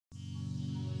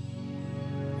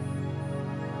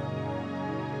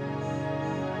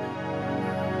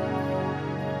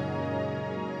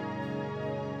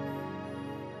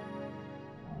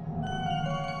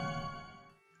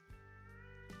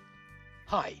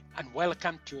Hi and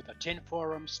welcome to the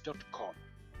TenForums.com.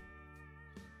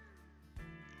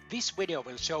 This video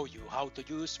will show you how to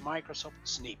use Microsoft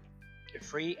Snip, a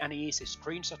free and easy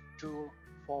screenshot tool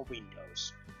for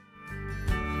Windows.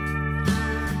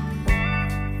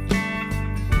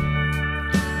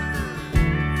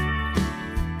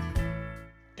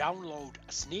 Download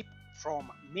Snip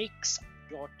from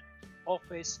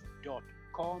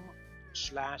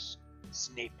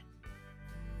mix.office.com/snip.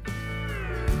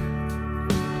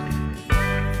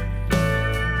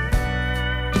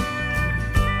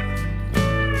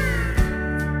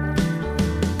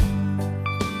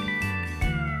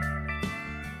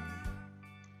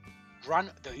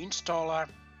 Run the installer,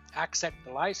 accept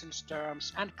the license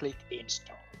terms and click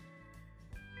Install.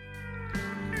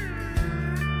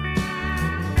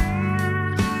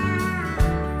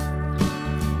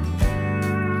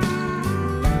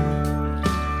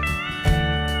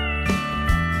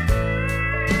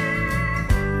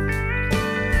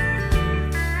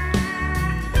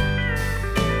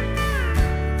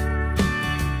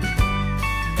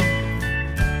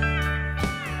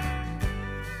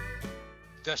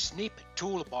 The Snip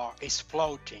toolbar is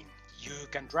floating. You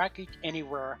can drag it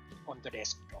anywhere on the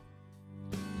desktop.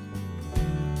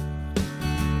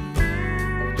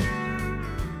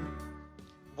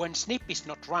 When Snip is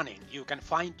not running, you can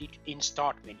find it in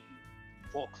Start menu.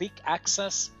 For quick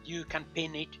access, you can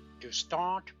pin it to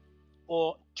Start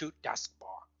or to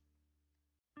Taskbar.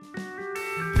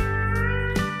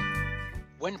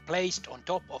 When placed on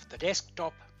top of the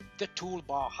desktop, the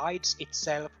toolbar hides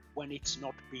itself when it's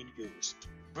not being used.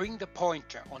 Bring the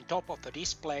pointer on top of the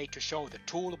display to show the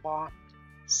toolbar,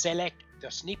 select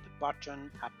the Snip button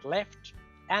at left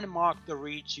and mark the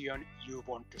region you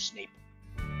want to snip.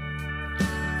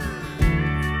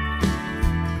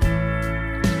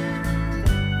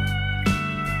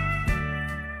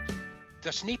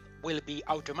 The snip will be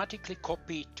automatically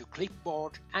copied to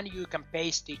clipboard and you can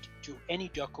paste it to any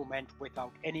document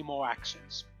without any more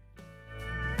actions.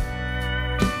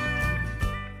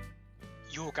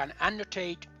 You can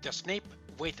annotate the snip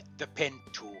with the pen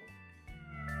tool.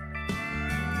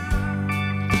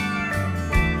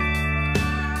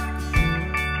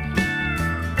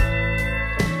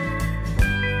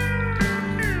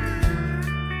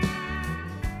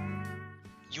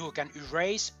 You can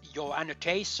erase your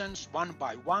annotations one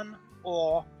by one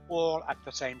or all at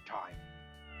the same time.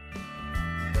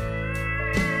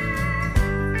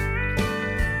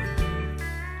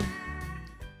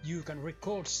 You can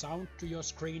record sound to your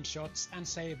screenshots and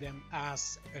save them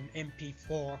as an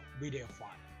MP4 video file.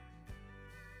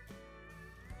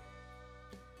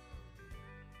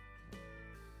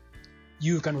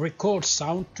 You can record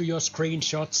sound to your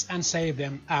screenshots and save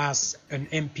them as an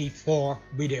MP4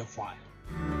 video file.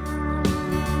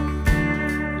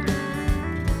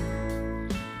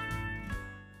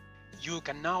 You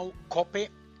can now copy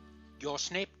your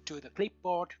snip to the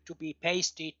clipboard to be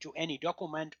pasted to any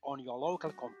document on your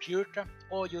local computer,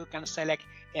 or you can select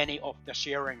any of the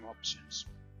sharing options.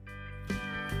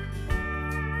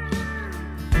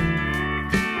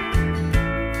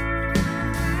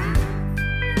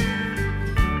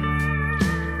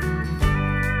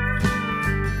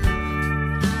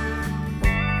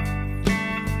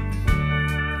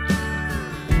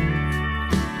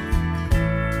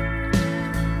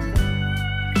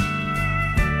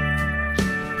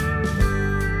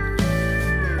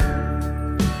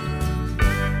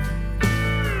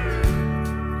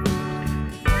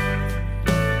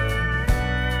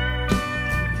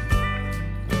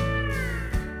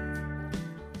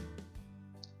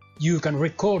 You can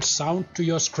record sound to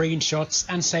your screenshots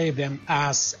and save them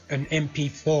as an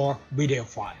MP4 video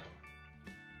file.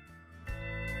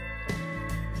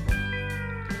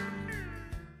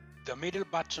 The middle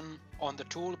button on the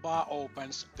toolbar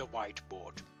opens the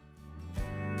whiteboard.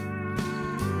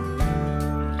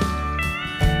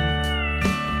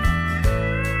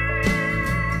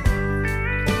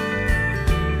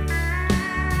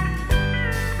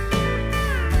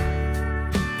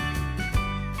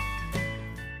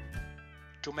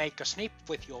 To make a snip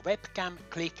with your webcam,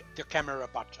 click the camera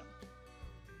button.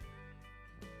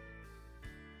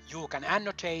 You can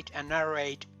annotate and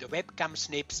narrate the webcam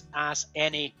snips as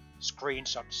any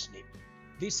screenshot snip.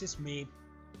 This is me.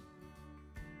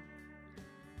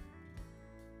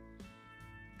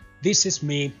 This is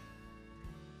me.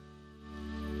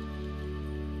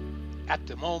 At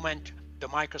the moment, the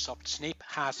Microsoft Snip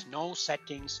has no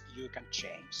settings you can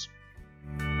change.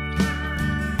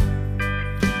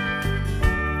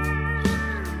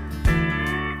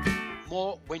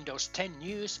 More Windows 10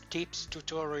 news, tips,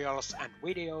 tutorials and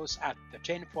videos at the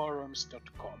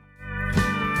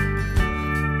TenForums.com.